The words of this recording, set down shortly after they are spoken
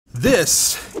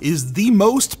This is the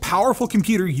most powerful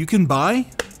computer you can buy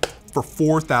for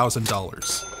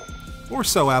 $4,000. Or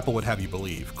so Apple would have you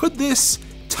believe. Could this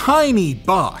tiny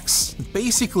box,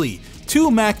 basically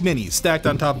 2 Mac Minis stacked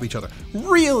on top of each other,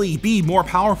 really be more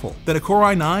powerful than a Core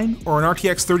i9 or an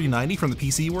RTX 3090 from the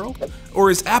PC world? Or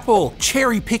is Apple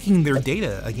cherry-picking their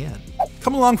data again?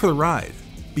 Come along for the ride,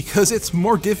 because it's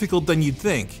more difficult than you'd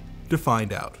think to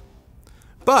find out.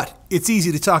 But it's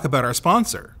easy to talk about our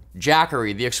sponsor.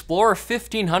 Jackery, the Explorer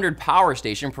 1500 power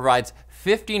station, provides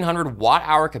 1500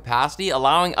 watt-hour capacity,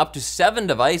 allowing up to 7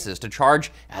 devices to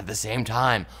charge at the same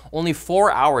time. Only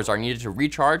 4 hours are needed to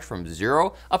recharge from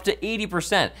 0 up to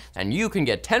 80%, and you can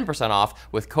get 10% off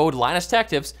with code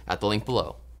LinusTechTips at the link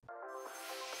below.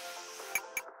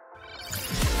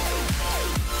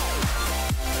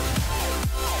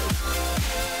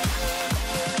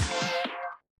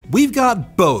 We've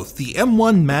got both the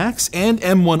M1 Max and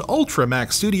M1 Ultra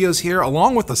Max studios here,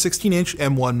 along with a 16-inch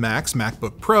M1 Max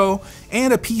MacBook Pro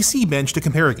and a PC Bench to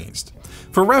compare against.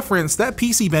 For reference, that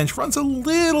PC Bench runs a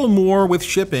little more with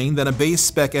shipping than a base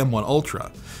spec M1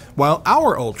 Ultra, while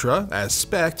our Ultra, as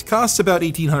spec'd, costs about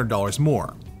 $1,800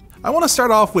 more. I want to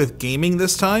start off with gaming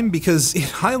this time because it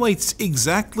highlights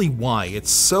exactly why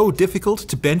it's so difficult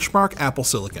to benchmark Apple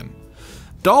Silicon.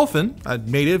 Dolphin, a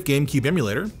native GameCube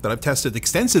emulator that I've tested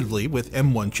extensively with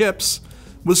M1 chips,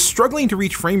 was struggling to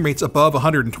reach frame rates above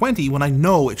 120 when I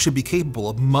know it should be capable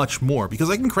of much more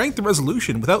because I can crank the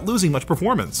resolution without losing much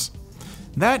performance.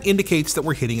 That indicates that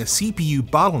we're hitting a CPU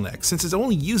bottleneck since it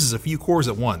only uses a few cores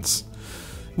at once.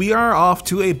 We are off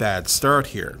to a bad start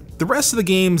here. The rest of the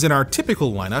games in our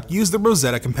typical lineup use the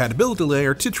Rosetta compatibility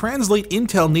layer to translate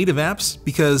Intel native apps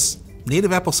because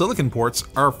native Apple Silicon ports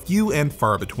are few and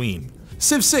far between.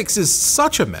 Civ 6 is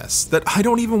such a mess that I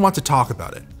don't even want to talk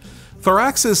about it.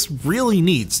 Firaxis really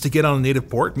needs to get on a native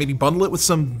port, maybe bundle it with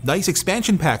some nice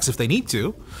expansion packs if they need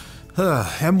to.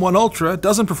 M1 Ultra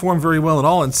doesn't perform very well at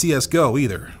all in CSGO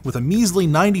either, with a measly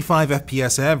 95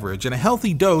 FPS average and a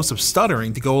healthy dose of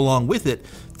stuttering to go along with it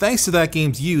thanks to that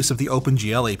game's use of the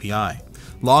OpenGL API,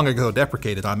 long ago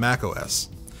deprecated on macOS.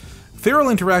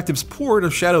 Feral Interactive's port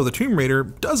of Shadow of the Tomb Raider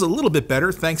does a little bit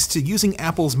better thanks to using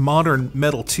Apple's modern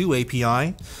Metal 2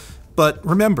 API, but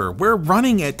remember, we're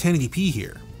running at 1080p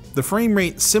here. The frame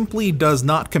rate simply does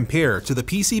not compare to the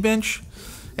PC Bench,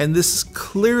 and this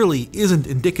clearly isn't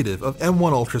indicative of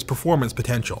M1 Ultra's performance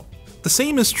potential. The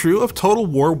same is true of Total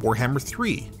War Warhammer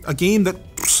 3, a game that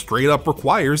straight up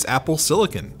requires Apple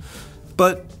Silicon,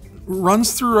 but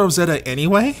runs through Rosetta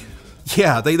anyway?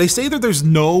 Yeah, they say that there's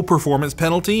no performance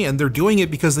penalty and they're doing it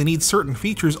because they need certain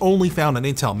features only found on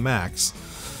Intel Macs.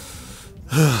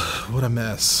 What a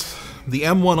mess. The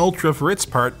M1 Ultra, for its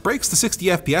part, breaks the 60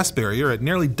 FPS barrier at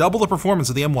nearly double the performance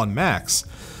of the M1 Max,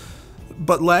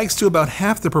 but lags to about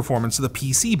half the performance of the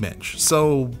PC Bench,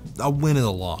 so a win and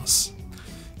a loss.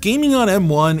 Gaming on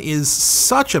M1 is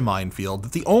such a minefield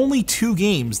that the only 2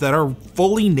 games that are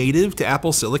fully native to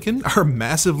Apple Silicon are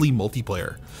massively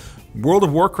multiplayer: World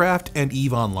of Warcraft and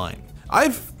EVE Online.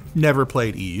 I've never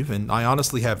played EVE, and I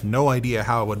honestly have no idea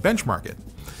how I would benchmark it.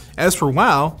 As for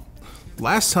WoW,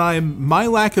 last time my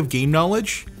lack of game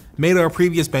knowledge made our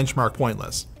previous benchmark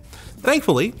pointless.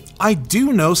 Thankfully, I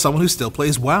do know someone who still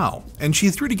plays WoW, and she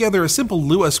threw together a simple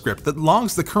Lua script that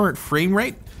logs the current frame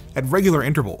rate at regular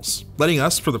intervals, letting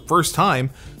us, for the first time,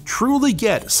 truly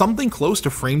get something close to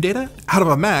frame data out of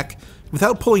a Mac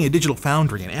without pulling a Digital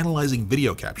Foundry and analyzing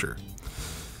video capture.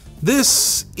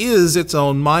 This is its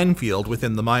own minefield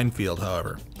within the minefield,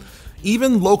 however.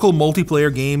 Even local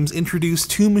multiplayer games introduce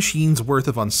 2 machines worth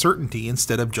of uncertainty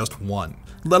instead of just 1,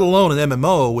 let alone an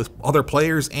MMO with other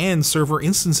players and server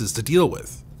instances to deal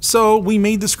with. So we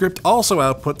made the script also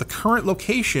output the current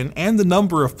location and the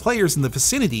number of players in the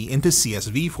vicinity into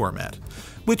CSV format,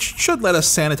 which should let us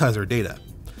sanitize our data.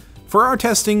 For our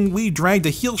testing, we dragged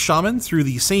a heal shaman through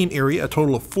the same area a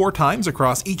total of 4 times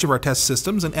across each of our test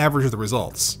systems and averaged the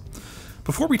results.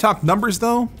 Before we talk numbers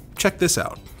though, check this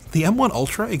out. The M1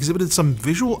 Ultra exhibited some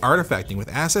visual artifacting with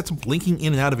assets blinking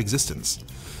in and out of existence.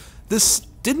 This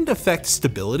didn't affect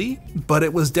stability, but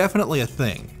it was definitely a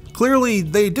thing. Clearly,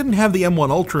 they didn't have the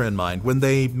M1 Ultra in mind when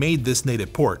they made this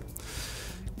native port.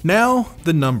 Now,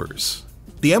 the numbers.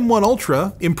 The M1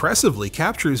 Ultra impressively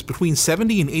captures between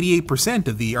 70 and 88%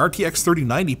 of the RTX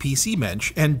 3090 PC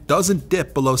Bench and doesn't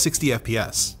dip below 60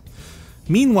 FPS.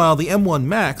 Meanwhile, the M1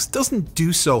 Max doesn't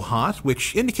do so hot,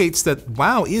 which indicates that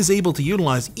WoW is able to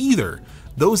utilize either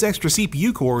those extra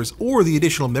CPU cores or the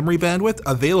additional memory bandwidth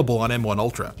available on M1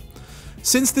 Ultra.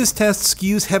 Since this test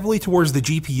skews heavily towards the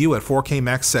GPU at 4K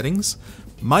max settings,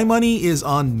 my money is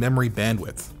on memory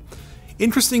bandwidth.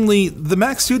 Interestingly, the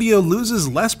Mac Studio loses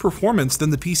less performance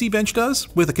than the PC Bench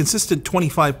does, with a consistent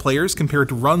 25 players compared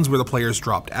to runs where the players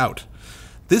dropped out.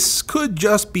 This could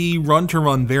just be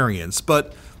run-to-run variance,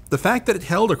 but the fact that it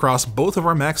held across both of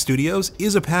our Mac Studios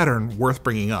is a pattern worth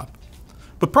bringing up.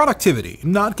 But productivity,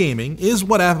 not gaming, is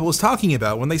what Apple was talking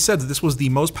about when they said that this was the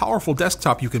most powerful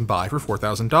desktop you can buy for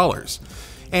 $4,000.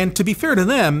 And to be fair to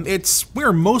them, it's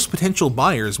where most potential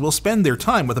buyers will spend their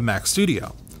time with a Mac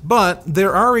Studio. But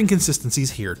there are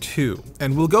inconsistencies here too,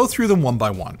 and we'll go through them one by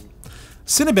one.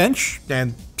 Cinebench,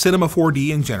 and Cinema 4D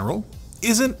in general,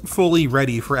 isn't fully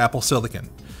ready for Apple Silicon.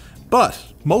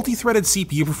 But multi-threaded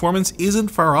CPU performance isn't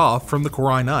far off from the Core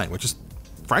i9, which is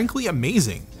frankly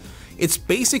amazing. It's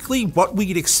basically what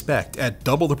we'd expect at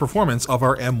double the performance of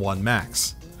our M1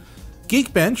 Max.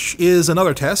 Geekbench is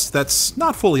another test that's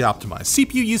not fully optimized.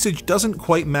 CPU usage doesn't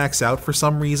quite max out for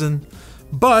some reason,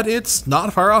 but it's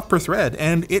not far off per thread,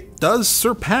 and it does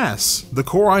surpass the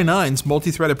Core i9's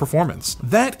multi-threaded performance.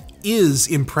 That is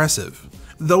impressive,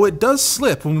 though it does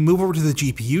slip when we move over to the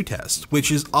GPU test,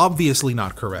 which is obviously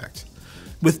not correct.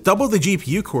 With double the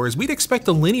GPU cores, we'd expect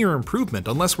a linear improvement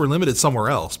unless we're limited somewhere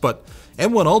else, but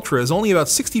M1 Ultra is only about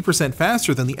 60%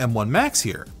 faster than the M1 Max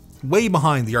here, way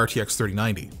behind the RTX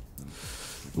 3090.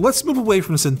 Let's move away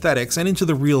from synthetics and into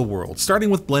the real world, starting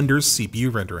with Blender's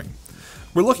CPU rendering.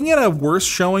 We're looking at a worse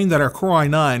showing than our Core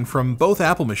i9 from both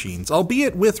Apple machines,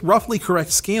 albeit with roughly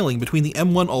correct scaling between the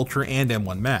M1 Ultra and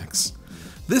M1 Max.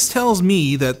 This tells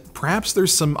me that perhaps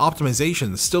there's some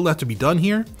optimizations still left to be done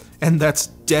here, and that's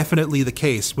definitely the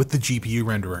case with the GPU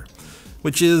renderer,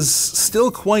 which is still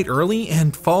quite early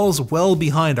and falls well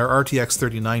behind our RTX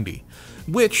 3090,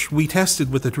 which we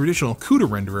tested with the traditional CUDA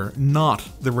renderer, not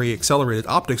the ray-accelerated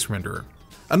optics renderer.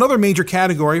 Another major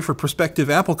category for prospective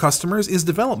Apple customers is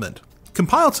development.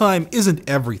 Compile time isn't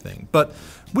everything, but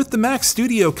with the Mac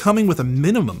Studio coming with a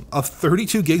minimum of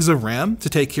 32 gigs of RAM to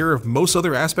take care of most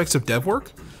other aspects of dev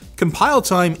work, compile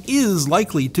time is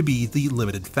likely to be the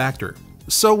limited factor.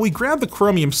 So we grabbed the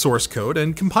Chromium source code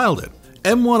and compiled it.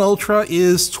 M1 Ultra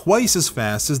is twice as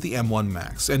fast as the M1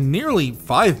 Max, and nearly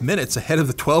 5 minutes ahead of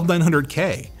the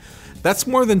 12900K. That's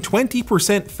more than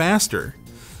 20% faster.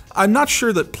 I'm not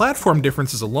sure that platform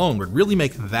differences alone would really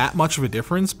make that much of a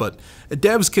difference, but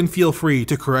devs can feel free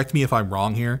to correct me if I'm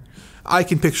wrong here. I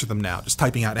can picture them now, just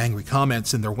typing out angry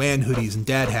comments in their WAN hoodies and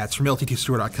dad hats from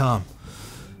LTTstore.com.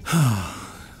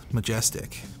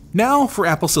 Majestic. Now for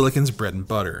Apple Silicon's bread and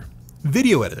butter.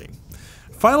 Video editing.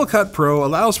 Final Cut Pro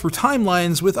allows for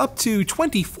timelines with up to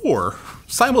 24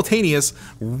 simultaneous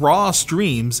raw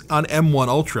streams on M1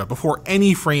 Ultra before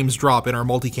any frames drop in our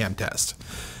multicam test,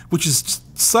 which is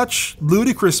such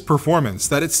ludicrous performance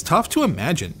that it's tough to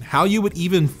imagine how you would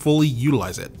even fully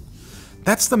utilize it.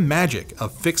 That's the magic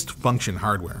of fixed function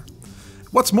hardware.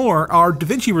 What's more, our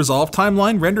DaVinci Resolve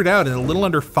timeline rendered out in a little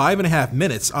under 5.5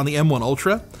 minutes on the M1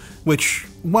 Ultra, which,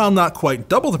 while not quite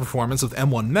double the performance of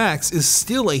M1 Max, is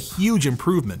still a huge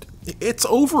improvement. It's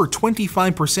over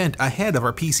 25% ahead of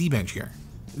our PC Bench here.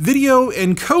 Video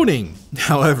encoding,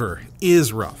 however,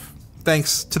 is rough,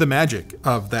 thanks to the magic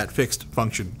of that fixed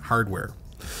function hardware.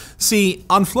 See,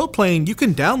 on Floatplane, you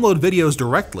can download videos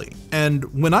directly,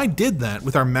 and when I did that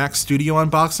with our Mac Studio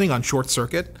unboxing on Short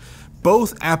Circuit,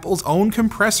 both Apple's own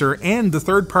compressor and the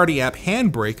third-party app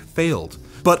Handbrake failed,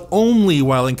 but only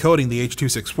while encoding the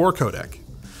H.264 codec.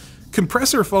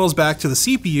 Compressor falls back to the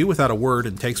CPU without a word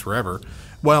and takes forever,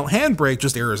 while Handbrake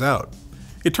just errors out.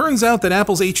 It turns out that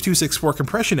Apple's H.264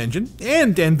 compression engine,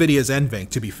 and Nvidia's NVENC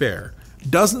to be fair,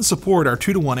 doesn't support our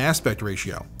 2:1 aspect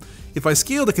ratio. If I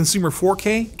scale to consumer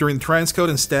 4K during the transcode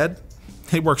instead,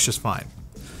 it works just fine.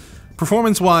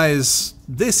 Performance-wise,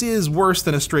 this is worse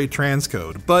than a straight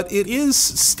transcode, but it is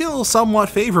still somewhat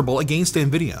favorable against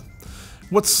Nvidia.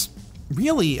 What's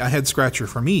really a head-scratcher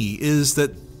for me is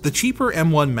that the cheaper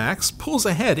M1 Max pulls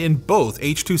ahead in both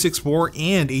H.264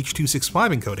 and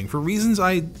H.265 encoding for reasons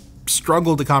I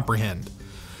struggle to comprehend.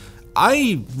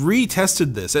 I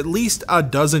retested this at least a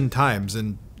dozen times,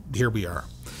 and here we are.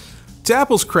 To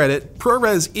Apple's credit,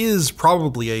 ProRes is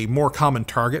probably a more common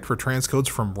target for transcodes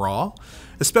from RAW,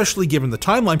 especially given the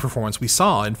timeline performance we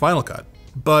saw in Final Cut.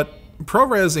 But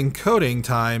ProRes encoding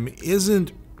time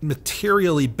isn't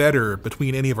materially better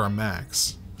between any of our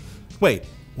Macs. Wait,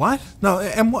 what? No,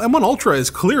 M1 Ultra is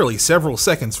clearly several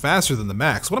seconds faster than the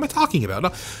Max. What am I talking about?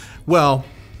 No, well,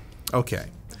 okay.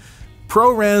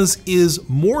 ProRes is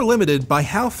more limited by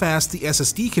how fast the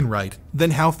SSD can write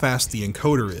than how fast the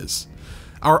encoder is.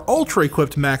 Our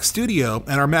Ultra-equipped Mac Studio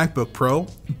and our MacBook Pro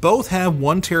both have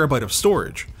 1 TB of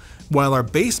storage, while our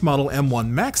base model M1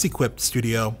 Max-equipped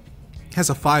Studio has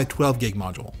a 512 gig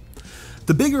module.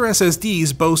 The bigger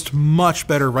SSDs boast much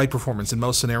better write performance in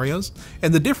most scenarios,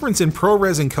 and the difference in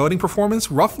ProRes encoding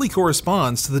performance roughly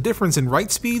corresponds to the difference in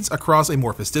write speeds across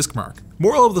amorphous disk mark.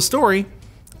 Moral of the story: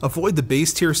 avoid the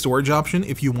base tier storage option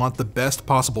if you want the best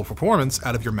possible performance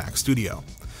out of your Mac Studio.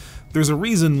 There's a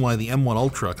reason why the M1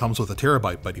 Ultra comes with a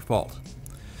terabyte by default.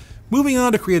 Moving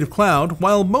on to Creative Cloud,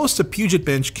 while most of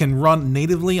PugetBench can run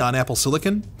natively on Apple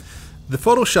Silicon, the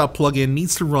Photoshop plugin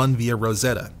needs to run via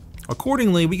Rosetta.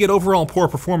 Accordingly, we get overall poor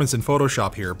performance in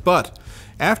Photoshop here, but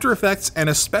After Effects and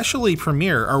especially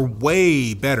Premiere are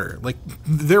way better. Like,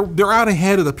 they're out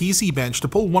ahead of the PC bench to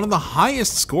pull one of the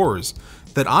highest scores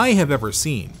that I have ever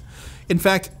seen. In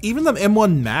fact, even the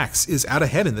M1 Max is out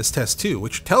ahead in this test too,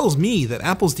 which tells me that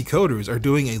Apple's decoders are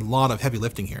doing a lot of heavy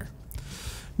lifting here.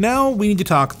 Now we need to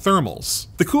talk thermals.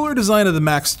 The cooler design of the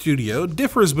Mac Studio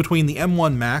differs between the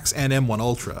M1 Max and M1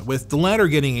 Ultra, with the latter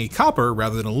getting a copper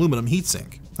rather than aluminum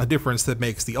heatsink, a difference that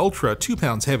makes the Ultra 2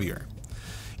 pounds heavier.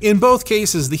 In both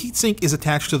cases, the heatsink is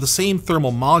attached to the same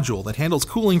thermal module that handles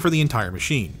cooling for the entire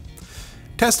machine.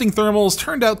 Testing thermals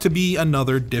turned out to be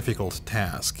another difficult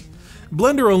task.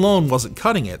 Blender alone wasn't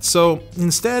cutting it, so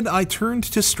instead I turned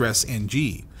to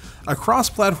StressNG, a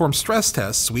cross-platform stress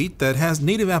test suite that has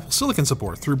native Apple Silicon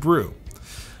support through Brew.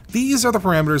 These are the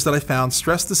parameters that I found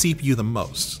stress the CPU the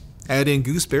most. Add in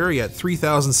Gooseberry at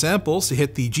 3000 samples to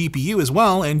hit the GPU as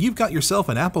well, and you've got yourself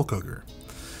an Apple cooker.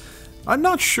 I'm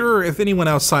not sure if anyone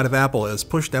outside of Apple has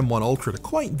pushed M1 Ultra to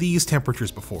quite these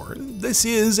temperatures before. This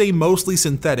is a mostly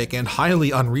synthetic and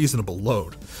highly unreasonable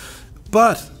load.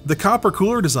 But the copper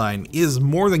cooler design is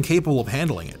more than capable of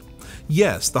handling it.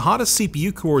 Yes, the hottest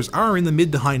CPU cores are in the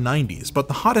mid to high 90s, but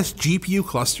the hottest GPU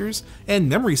clusters and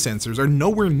memory sensors are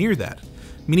nowhere near that,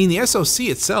 meaning the SoC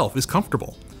itself is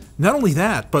comfortable. Not only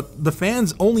that, but the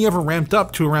fans only ever ramped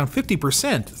up to around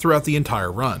 50% throughout the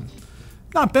entire run.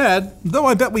 Not bad, though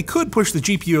I bet we could push the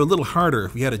GPU a little harder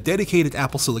if we had a dedicated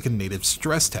Apple Silicon native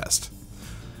stress test.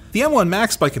 The M1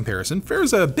 Max, by comparison,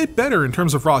 fares a bit better in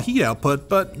terms of raw heat output,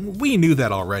 but we knew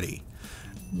that already.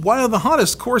 While the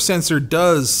hottest core sensor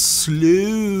does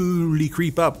slowly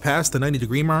creep up past the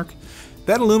 90-degree mark,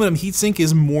 that aluminum heatsink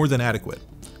is more than adequate.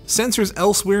 Sensors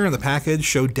elsewhere in the package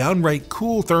show downright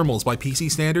cool thermals by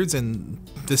PC standards, and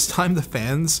this time the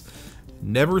fans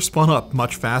never spun up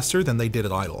much faster than they did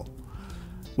at idle.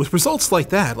 With results like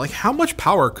that, how much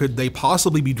power could they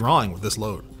possibly be drawing with this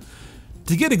load?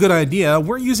 To get a good idea,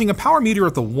 we're using a power meter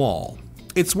at the wall.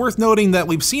 It's worth noting that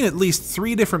we've seen at least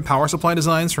 3 different power supply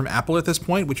designs from Apple at this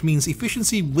point, which means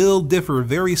efficiency will differ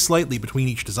very slightly between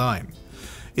each design.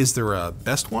 Is there a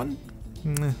best one?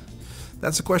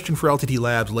 That's a question for LTT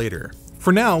Labs later.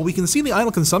 For now, we can see the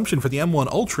idle consumption for the M1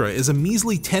 Ultra is a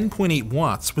measly 10.8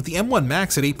 watts, with the M1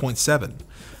 Max at 8.7,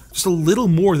 just a little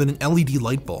more than an LED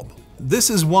light bulb.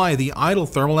 This is why the idle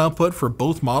thermal output for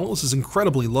both models is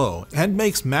incredibly low, and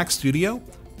makes Mac Studio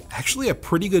actually a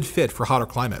pretty good fit for hotter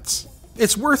climates.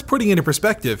 It's worth putting into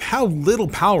perspective how little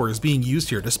power is being used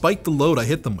here despite the load I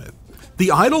hit them with.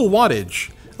 The idle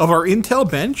wattage of our Intel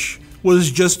bench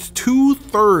was just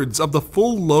 2/3 of the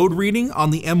full load reading on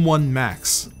the M1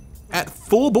 Max. At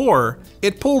full bore,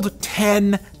 it pulled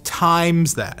 10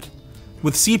 times that,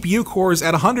 with CPU cores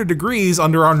at 100 degrees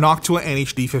under our Noctua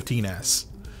NHD15S.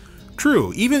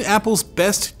 True, even Apple's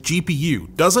best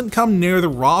GPU doesn't come near the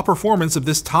raw performance of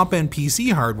this top-end PC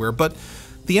hardware, but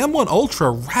the M1 Ultra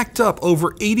racked up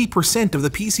over 80% of the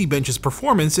PC bench's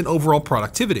performance in overall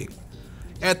productivity,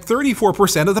 at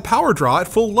 34% of the power draw at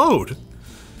full load.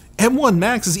 M1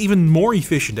 Max is even more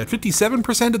efficient at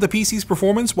 57% of the PC's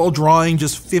performance while drawing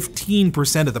just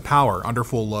 15% of the power under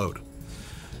full load.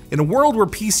 In a world where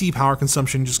PC power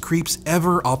consumption just creeps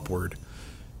ever upward,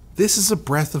 this is a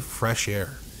breath of fresh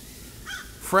air.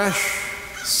 Fresh,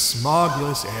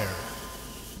 smogless air.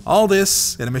 All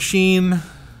this in a machine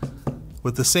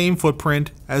with the same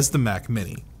footprint as the Mac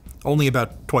Mini, only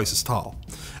about twice as tall.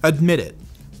 Admit it,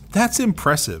 that's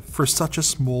impressive for such a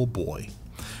small boy.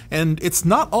 And it's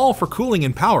not all for cooling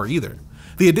and power either.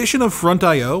 The addition of Front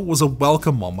I/O was a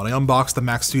welcome one when I unboxed the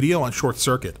Mac Studio on short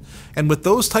circuit, and with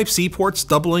those Type-C ports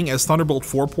doubling as Thunderbolt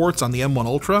 4 ports on the M1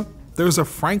 Ultra, there's a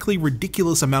frankly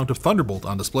ridiculous amount of Thunderbolt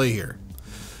on display here.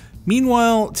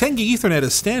 Meanwhile, 10G Ethernet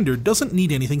as standard doesn't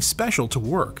need anything special to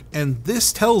work, and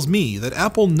this tells me that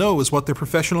Apple knows what their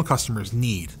professional customers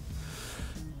need.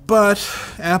 But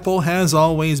Apple has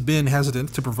always been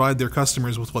hesitant to provide their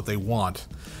customers with what they want,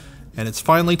 and it's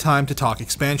finally time to talk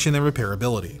expansion and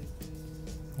repairability.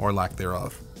 Or lack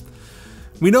thereof.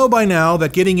 We know by now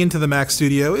that getting into the Mac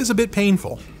Studio is a bit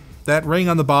painful. That ring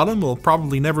on the bottom will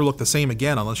probably never look the same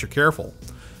again unless you're careful.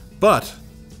 But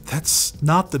that's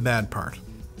not the bad part.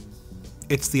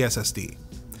 It's the SSD.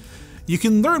 You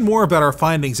can learn more about our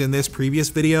findings in this previous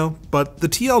video, but the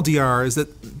TLDR is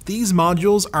that these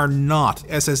modules are not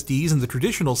SSDs in the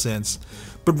traditional sense,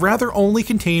 but rather only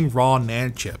contain raw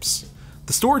NAND chips.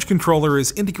 The storage controller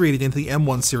is integrated into the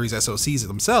M1 series SoCs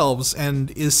themselves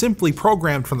and is simply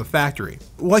programmed from the factory.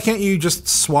 Why can't you just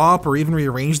swap or even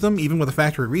rearrange them, even with a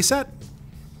factory reset?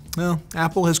 Well,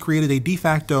 Apple has created a de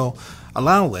facto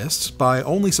allow list by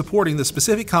only supporting the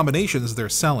specific combinations they're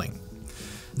selling.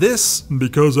 This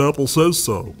 "because Apple says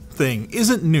so" thing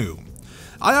isn't new.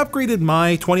 I upgraded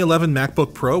my 2011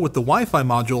 MacBook Pro with the Wi-Fi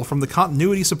module from the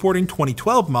continuity supporting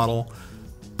 2012 model,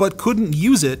 but couldn't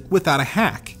use it without a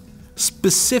hack.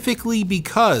 Specifically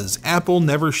because Apple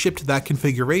never shipped that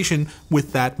configuration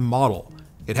with that model.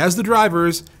 It has the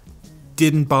drivers,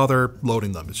 didn't bother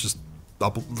loading them. It's just,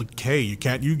 hey, you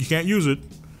can't use it.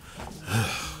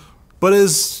 But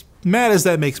as mad as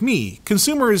that makes me,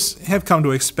 consumers have come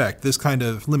to expect this kind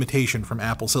of limitation from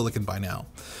Apple Silicon by now.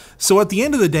 So at the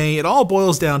end of the day, it all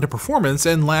boils down to performance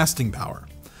and lasting power.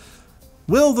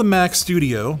 Will the Mac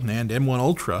Studio and M1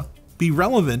 Ultra be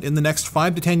relevant in the next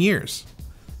 5 to 10 years?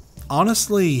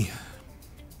 Honestly,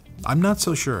 I'm not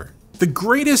so sure. The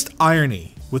greatest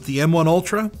irony with the M1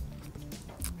 Ultra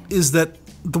is that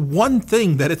the one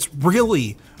thing that it's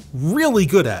really, really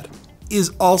good at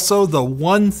is also the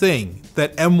one thing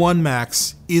that M1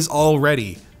 Max is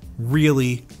already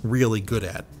really, really good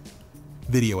at: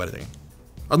 video editing.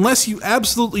 Unless you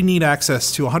absolutely need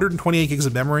access to 128 gigs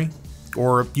of memory,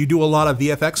 or you do a lot of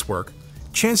VFX work,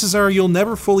 chances are you'll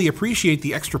never fully appreciate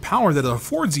the extra power that it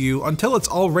affords you until it's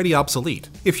already obsolete.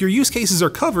 If your use cases are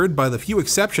covered by the few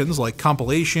exceptions like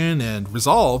compilation and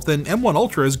resolve, then M1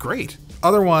 Ultra is great.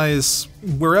 Otherwise,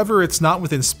 wherever it's not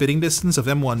within spitting distance of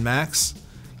M1 Max,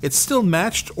 it's still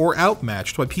matched or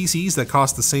outmatched by PCs that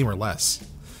cost the same or less.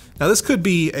 Now this could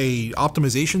be an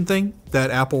optimization thing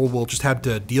that Apple will just have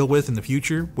to deal with in the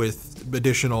future with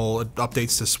additional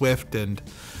updates to Swift and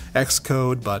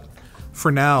Xcode, but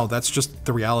for now, that's just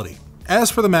the reality. As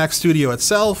for the Mac Studio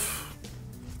itself,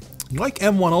 like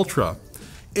M1 Ultra,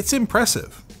 it's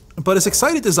impressive. But as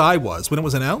excited as I was when it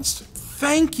was announced,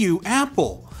 thank you,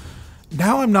 Apple!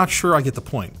 Now I'm not sure I get the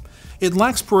point. It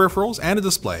lacks peripherals and a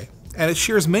display, and it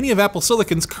shares many of Apple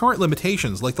Silicon's current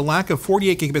limitations, like the lack of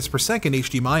 48 gigabits per second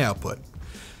HDMI output.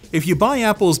 If you buy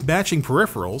Apple's matching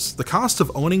peripherals, the cost of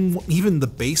owning even the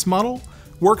base model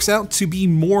works out to be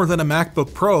more than a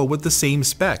MacBook Pro with the same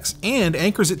specs, and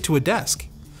anchors it to a desk.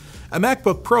 A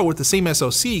MacBook Pro with the same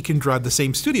SoC can drive the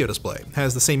same studio display,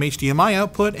 has the same HDMI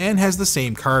output, and has the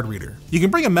same card reader. You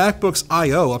can bring a MacBook's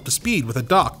I/O up to speed with a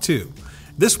dock too.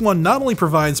 This one not only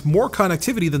provides more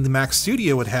connectivity than the Mac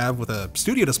Studio would have with a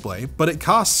studio display, but it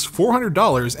costs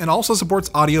 $400 and also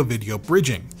supports audio-video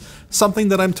bridging, something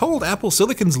that I'm told Apple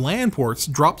Silicon's LAN ports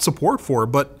dropped support for,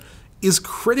 but is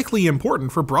critically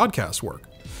important for broadcast work.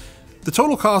 The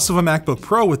total cost of a MacBook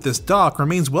Pro with this dock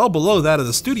remains well below that of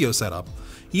the Studio setup,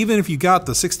 even if you got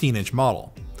the 16-inch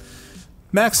model.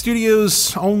 Mac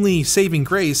Studio's only saving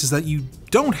grace is that you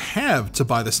don't have to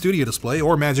buy the Studio display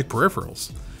or Magic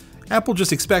peripherals. Apple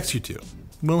just expects you to.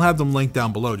 We'll have them linked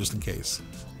down below just in case.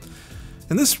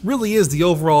 And this really is the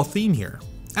overall theme here.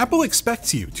 Apple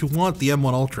expects you to want the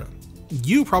M1 Ultra.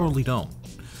 You probably don't.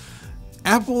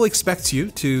 Apple expects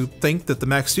you to think that the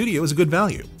Mac Studio is a good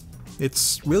value.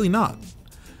 It's really not.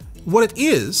 What it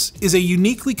is a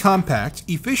uniquely compact,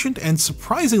 efficient, and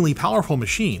surprisingly powerful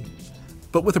machine,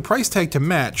 but with a price tag to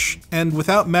match, and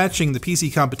without matching the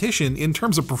PC competition in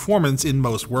terms of performance in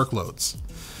most workloads.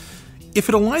 If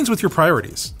it aligns with your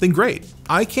priorities, then great.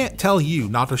 I can't tell you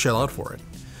not to shell out for it.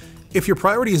 If your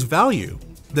priority is value,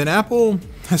 then Apple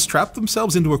has trapped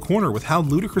themselves into a corner with how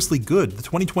ludicrously good the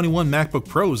 2021 MacBook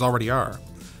Pros already are.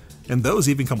 And those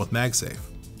even come with MagSafe.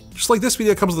 Just like this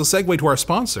video comes with a segue to our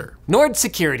sponsor, Nord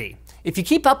Security. If you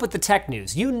keep up with the tech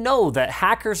news, you know that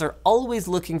hackers are always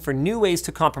looking for new ways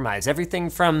to compromise everything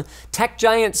from tech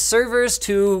giant servers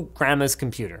to grandma's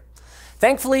computer.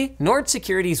 Thankfully, Nord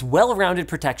Security's well-rounded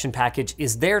protection package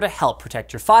is there to help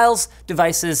protect your files,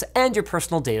 devices, and your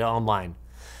personal data online.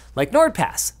 Like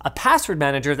NordPass, a password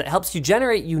manager that helps you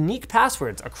generate unique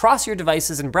passwords across your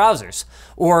devices and browsers,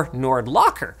 or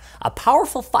NordLocker, a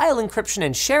powerful file encryption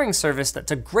and sharing service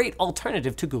that's a great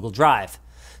alternative to Google Drive.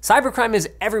 Cybercrime is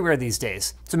everywhere these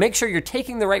days, so make sure you're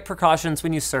taking the right precautions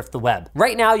when you surf the web.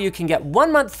 Right now, you can get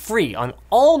 1 month free on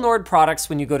all Nord products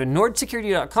when you go to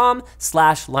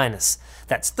nordsecurity.com/Linus.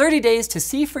 That's 30 days to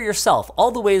see for yourself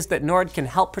all the ways that Nord can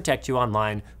help protect you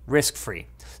online, risk-free.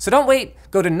 So don't wait,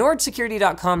 go to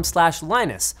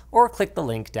nordsecurity.com/Linus or click the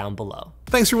link down below.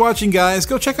 Thanks for watching, guys.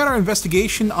 Go check out our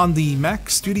investigation on the Mac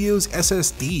Studio's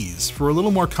SSDs for a little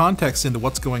more context into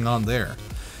what's going on there.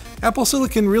 Apple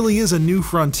Silicon really is a new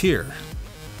frontier,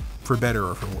 for better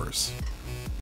or for worse.